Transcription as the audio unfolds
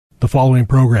following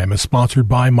program is sponsored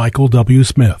by Michael W.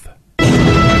 Smith. The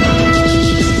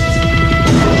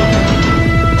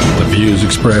views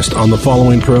expressed on the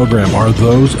following program are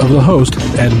those of the host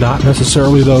and not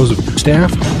necessarily those of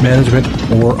staff, management,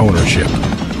 or ownership.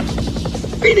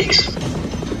 Phoenix,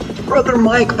 Brother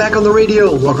Mike back on the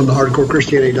radio. Welcome to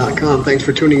HardcoreChristianity.com. Thanks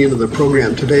for tuning into the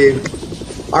program today.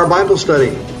 Our Bible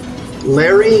study,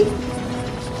 Larry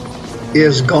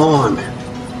is gone.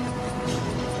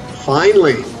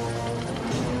 Finally.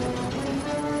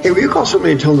 Hey, will you call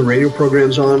somebody and tell them the radio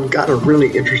program's on? Got a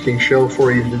really interesting show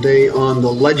for you today on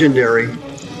the legendary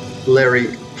Larry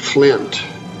Flynt.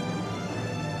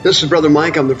 This is Brother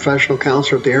Mike. I'm the professional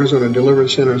counselor at the Arizona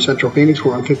Deliverance Center in Central Phoenix.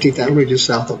 We're on 15th Avenue, just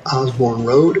south of Osborne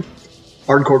Road.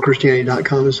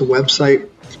 HardcoreChristianity.com is the website.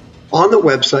 On the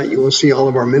website, you will see all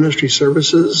of our ministry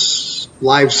services,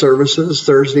 live services,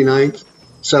 Thursday night,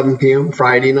 7 p.m.,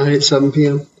 Friday night at 7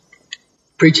 p.m.,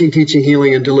 preaching, teaching,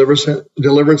 healing, and deliverance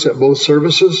at both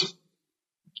services.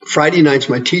 Friday night's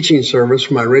my teaching service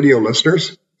for my radio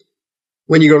listeners.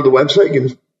 When you go to the website, you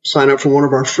can sign up for one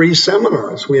of our free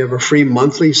seminars. We have a free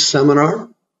monthly seminar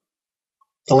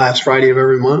the last Friday of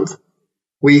every month.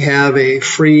 We have a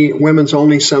free women's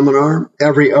only seminar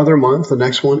every other month. The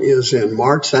next one is in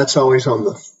March. That's always on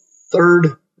the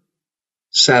third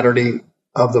Saturday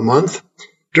of the month.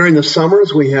 During the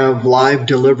summers, we have live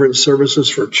deliverance services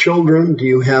for children. Do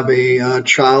you have a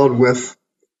child with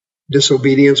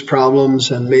disobedience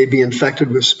problems and may be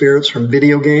infected with spirits from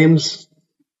video games?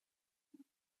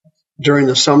 During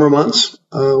the summer months,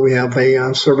 we have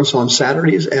a service on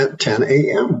Saturdays at 10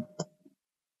 a.m.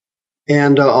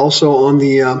 And also on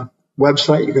the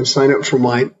website, you can sign up for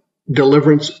my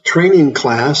deliverance training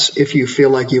class if you feel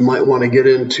like you might want to get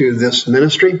into this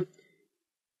ministry.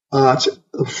 It's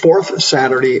the fourth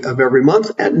Saturday of every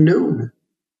month at noon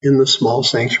in the small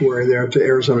sanctuary there at the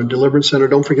Arizona Deliverance Center.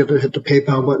 Don't forget to hit the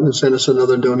PayPal button and send us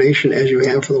another donation as you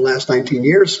have for the last 19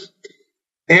 years.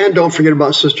 And don't forget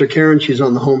about Sister Karen. She's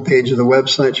on the homepage of the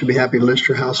website. She'll be happy to list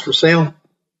her house for sale.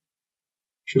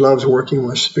 She loves working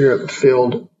with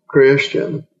Spirit-filled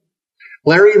Christian.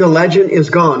 Larry the legend is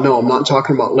gone. No, I'm not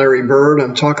talking about Larry Bird.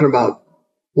 I'm talking about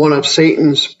one of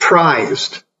Satan's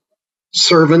prized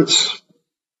servants,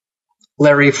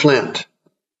 Larry Flynt.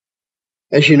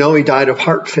 As you know, he died of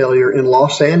heart failure in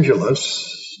Los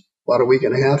Angeles about a week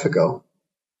and a half ago.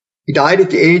 He died at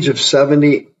the age of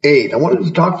 78. I wanted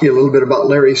to talk to you a little bit about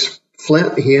Larry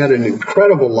Flynt. He had an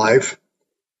incredible life,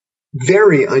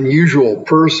 very unusual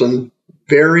person,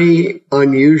 very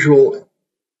unusual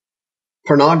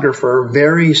pornographer,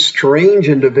 very strange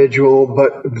individual,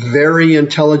 but very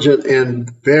intelligent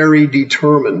and very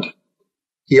determined.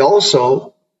 He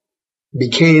also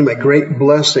became a great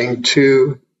blessing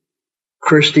to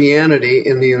Christianity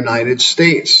in the United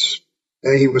States.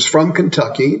 He was from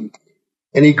Kentucky,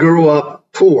 and he grew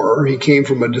up poor. He came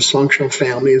from a dysfunctional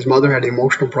family. His mother had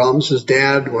emotional problems. His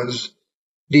dad was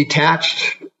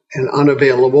detached and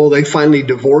unavailable. They finally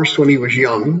divorced when he was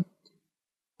young.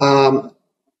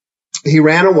 He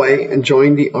ran away and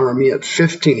joined the army at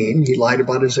 15. He lied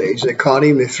about his age. They caught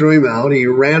him. They threw him out. He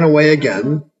ran away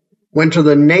again, went to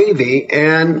the Navy,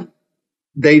 and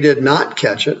they did not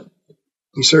catch it.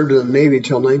 He served in the Navy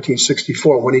until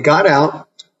 1964. When he got out,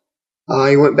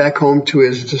 he went back home to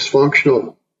his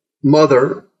dysfunctional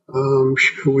mother,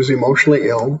 who was emotionally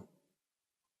ill.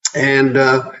 And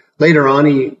later on,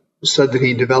 he said that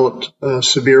he developed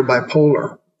severe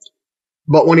bipolar.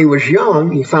 But when he was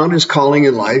young, he found his calling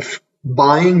in life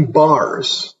buying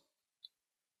bars.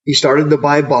 He started to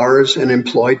buy bars and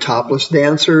employ topless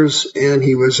dancers, and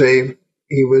he was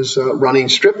running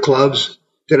strip clubs,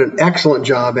 did an excellent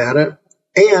job at it,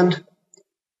 and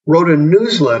wrote a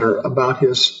newsletter about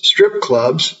his strip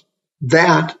clubs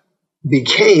that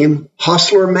became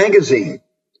Hustler Magazine.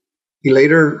 He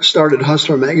later started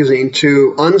Hustler Magazine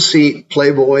to unseat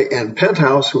Playboy and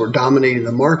Penthouse, who were dominating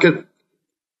the market,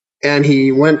 and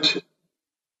he went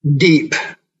deep.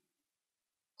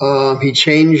 He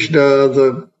changed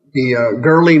the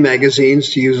girly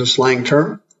magazines, to use a slang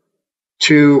term,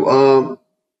 to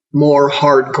more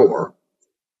hardcore.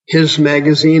 His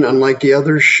magazine, unlike the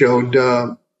others, showed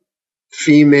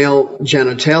female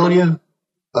genitalia.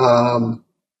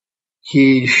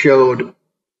 He showed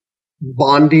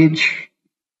bondage,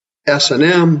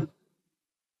 S&M,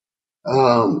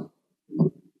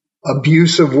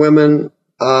 abuse of women.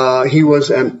 He was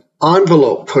an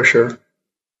envelope pusher,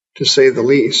 to say the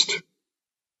least.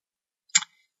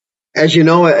 As you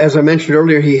know, as I mentioned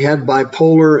earlier, he had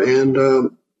bipolar,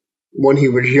 and when he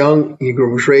was young, he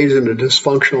was raised in a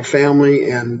dysfunctional family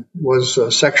and was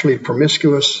sexually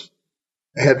promiscuous,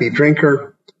 a heavy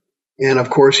drinker. And of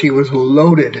course, he was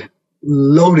loaded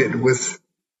loaded with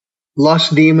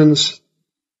lust demons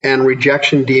and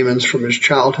rejection demons from his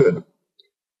childhood.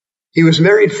 He was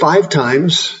married 5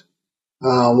 times,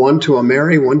 one to a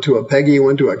Mary, one to a Peggy,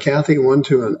 one to a Kathy, one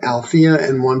to an Althea,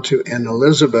 and one to an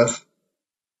Elizabeth,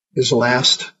 his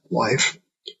last wife.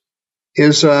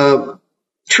 His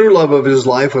true love of his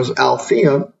life was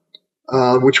Althea,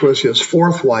 which was his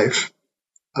 4th wife.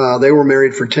 They were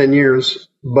married for 10 years,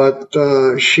 but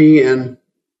she and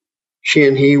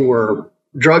he were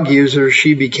drug users.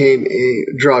 She became a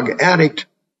drug addict.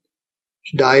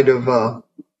 She died of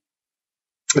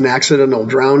an accidental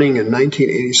drowning in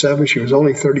 1987. She was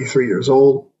only 33 years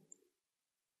old.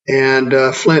 And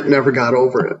Flint never got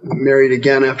over it. Married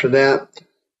again after that.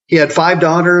 He had 5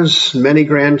 daughters, many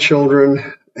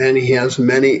grandchildren, and he has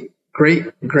many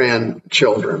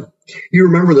great-grandchildren. You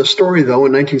remember the story, though,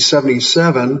 in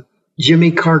 1977,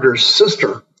 Jimmy Carter's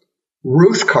sister,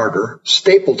 Ruth Carter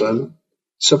Stapleton,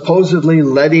 supposedly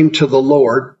led him to the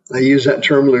Lord. I use that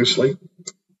term loosely.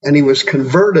 And he was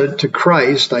converted to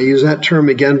Christ. I use that term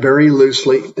again very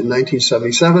loosely in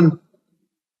 1977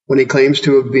 when he claims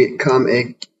to have become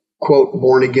a, quote,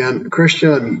 born-again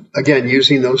Christian. I'm, again,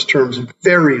 using those terms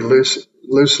very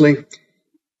loosely.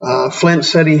 Flint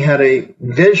said he had a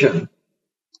vision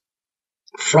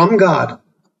from God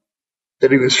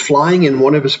that he was flying in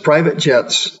one of his private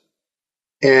jets,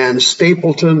 and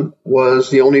Stapleton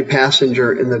was the only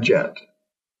passenger in the jet.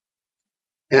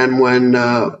 And when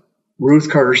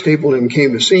Ruth Carter Stapleton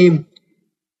came to see him,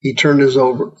 he turned his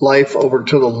life over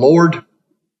to the Lord.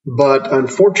 But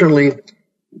unfortunately,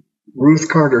 Ruth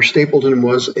Carter Stapleton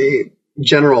was a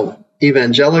general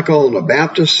evangelical and a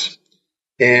Baptist,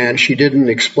 and she didn't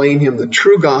explain him the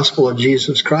true gospel of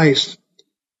Jesus Christ,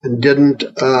 and didn't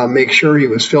make sure he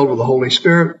was filled with the Holy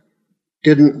Spirit,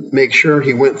 didn't make sure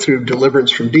he went through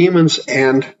deliverance from demons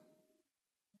and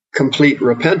complete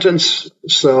repentance.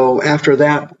 So after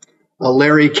that,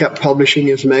 Larry kept publishing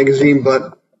his magazine,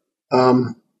 but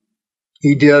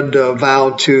he did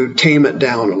vow to tame it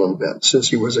down a little bit since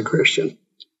he was a Christian.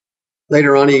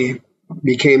 Later on, he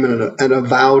became an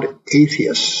avowed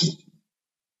atheist.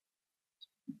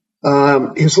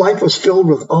 His life was filled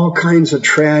with all kinds of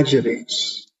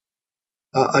tragedies,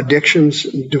 addictions,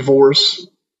 divorce.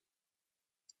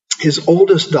 His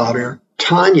oldest daughter,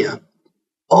 Tanya,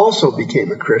 also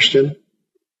became a Christian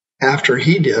after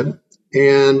he did,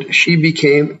 and she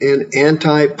became an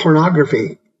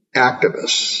anti-pornography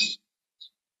activist.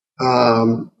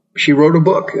 She wrote a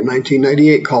book in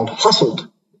 1998 called Hustled.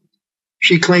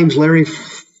 She claims Larry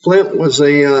Flint was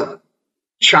a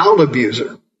child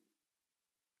abuser,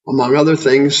 among other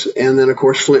things. And then, of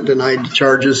course, Flint denied the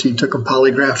charges. He took a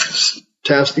polygraph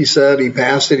test, he said. He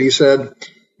passed it, he said.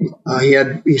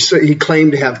 He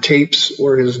claimed to have tapes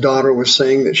where his daughter was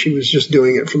saying that she was just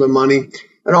doing it for the money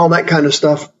and all that kind of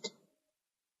stuff.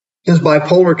 His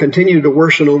bipolar continued to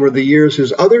worsen over the years.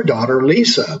 His other daughter,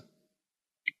 Lisa,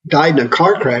 died in a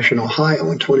car crash in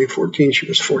Ohio in 2014. She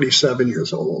was 47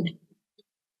 years old.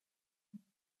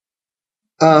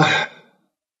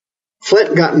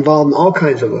 Flint got involved in all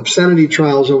kinds of obscenity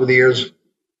trials over the years.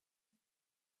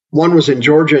 One was in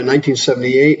Georgia in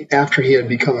 1978 after he had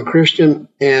become a Christian,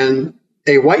 and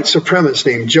a white supremacist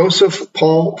named Joseph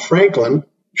Paul Franklin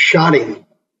shot him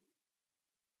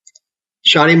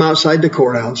outside the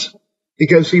courthouse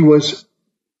because he was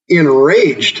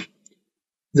enraged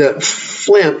that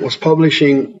Flint was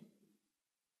publishing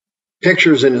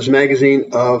pictures in his magazine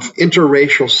of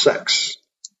interracial sex.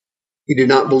 He did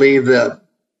not believe that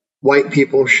white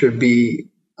people should be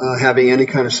having any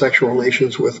kind of sexual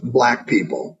relations with black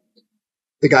people.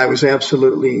 The guy was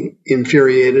absolutely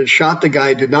infuriated, shot the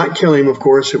guy, did not kill him, of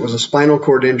course. It was a spinal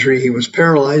cord injury. He was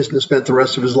paralyzed and spent the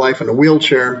rest of his life in a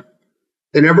wheelchair.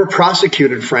 They never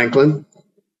prosecuted Franklin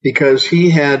because he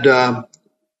had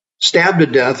stabbed to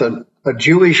death a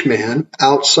Jewish man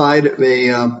outside of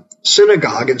a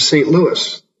synagogue in St.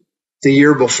 Louis the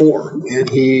year before, and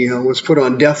he was put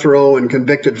on death row and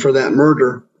convicted for that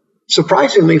murder.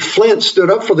 Surprisingly, Flint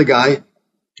stood up for the guy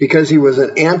because he was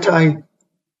an anti-capital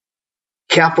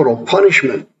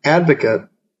punishment advocate,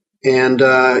 and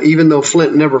even though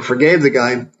Flint never forgave the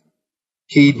guy,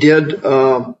 he did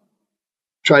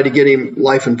try to get him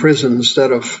life in prison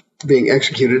instead of being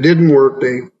executed. It didn't work.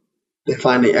 They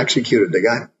finally executed the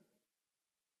guy.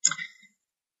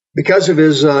 Because of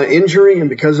his injury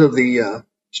and because of the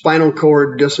spinal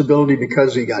cord disability,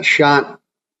 because he got shot,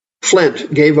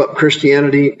 Flint gave up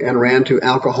Christianity and ran to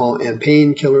alcohol and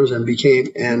painkillers and became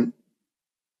an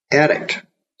addict.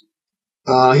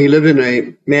 He lived in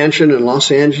a mansion in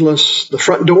Los Angeles. The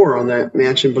front door on that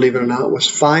mansion, believe it or not, was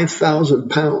 5,000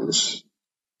 pounds.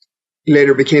 He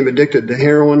later became addicted to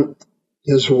heroin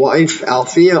His wife,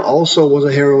 Althea, also was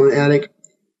a heroin addict.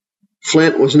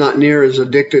 Flint was not near as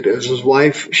addicted as his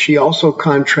wife. She also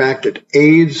contracted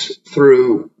AIDS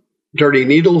through dirty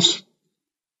needles.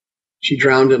 She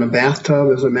drowned in a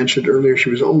bathtub. As I mentioned earlier,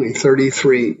 she was only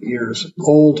 33 years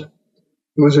old.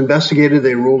 It was investigated.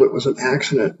 They ruled it was an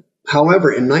accident.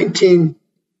 However, in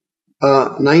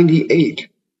 1998,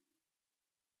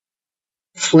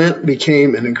 Flint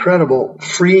became an incredible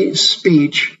free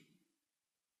speech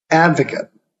advocate.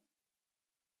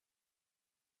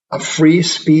 A free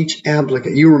speech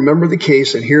advocate. You remember the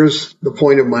case, and here's the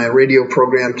point of my radio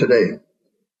program today.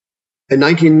 In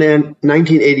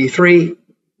 1983,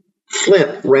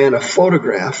 Flint ran a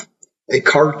photograph, a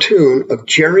cartoon of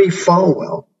Jerry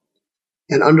Falwell,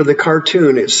 and under the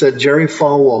cartoon it said Jerry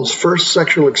Falwell's first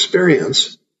sexual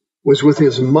experience was with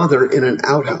his mother in an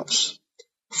outhouse.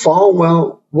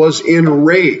 Falwell was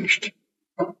enraged,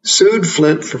 sued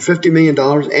Flint for $50 million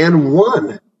and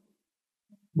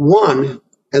won,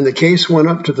 and the case went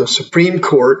up to the Supreme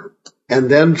Court, and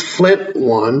then Flint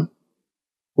won,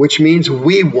 which means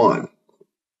we won.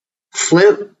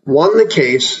 Flint won the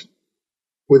case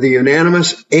with a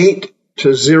unanimous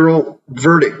 8-0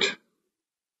 verdict,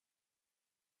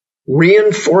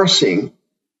 reinforcing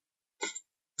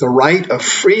the right of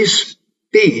free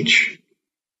speech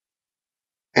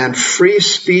and free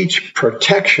speech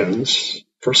protections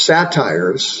for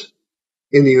satires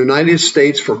in the United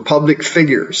States for public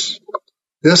figures.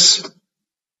 This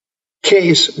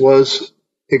case was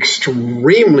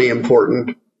extremely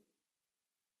important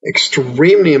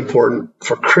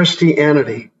for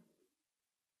Christianity,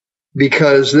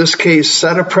 because this case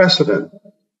set a precedent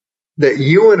that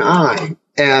you and I,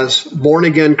 as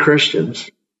born-again Christians,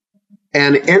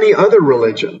 and any other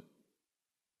religion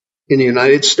in the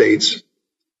United States,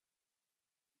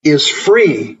 is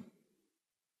free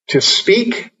to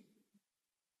speak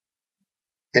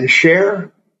and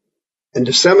share and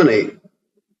disseminate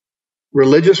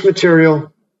religious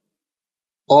material,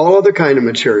 all other kind of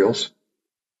materials.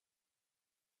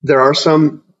 There are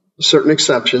some certain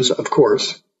exceptions, of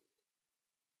course,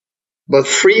 but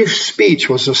free speech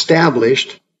was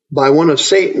established by one of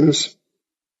Satan's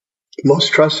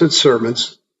most trusted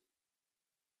servants,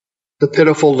 the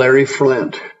pitiful Larry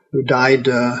Flint, who died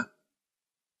a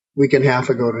week and a half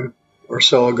ago or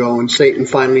so ago, and Satan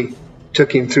finally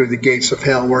took him through the gates of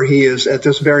hell, where he is at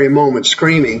this very moment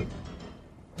screaming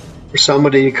for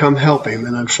somebody to come help him.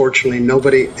 And unfortunately,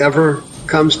 nobody ever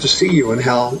comes to see you in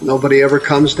hell. Nobody ever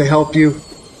comes to help you.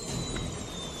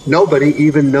 Nobody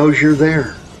even knows you're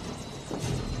there.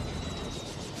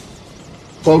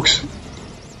 Folks,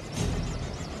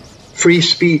 free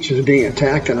speech is being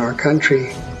attacked in our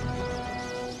country.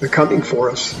 They're coming for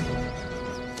us.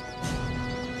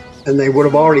 And they would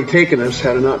have already taken us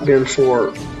had it not been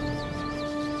for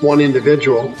one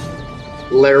individual,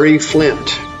 Larry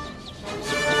Flint.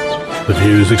 The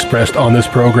views expressed on this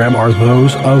program are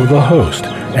those of the host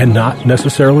and not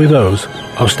necessarily those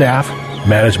of staff,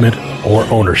 management, or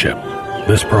ownership.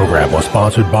 This program was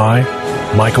sponsored by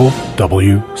Michael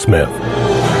W. Smith.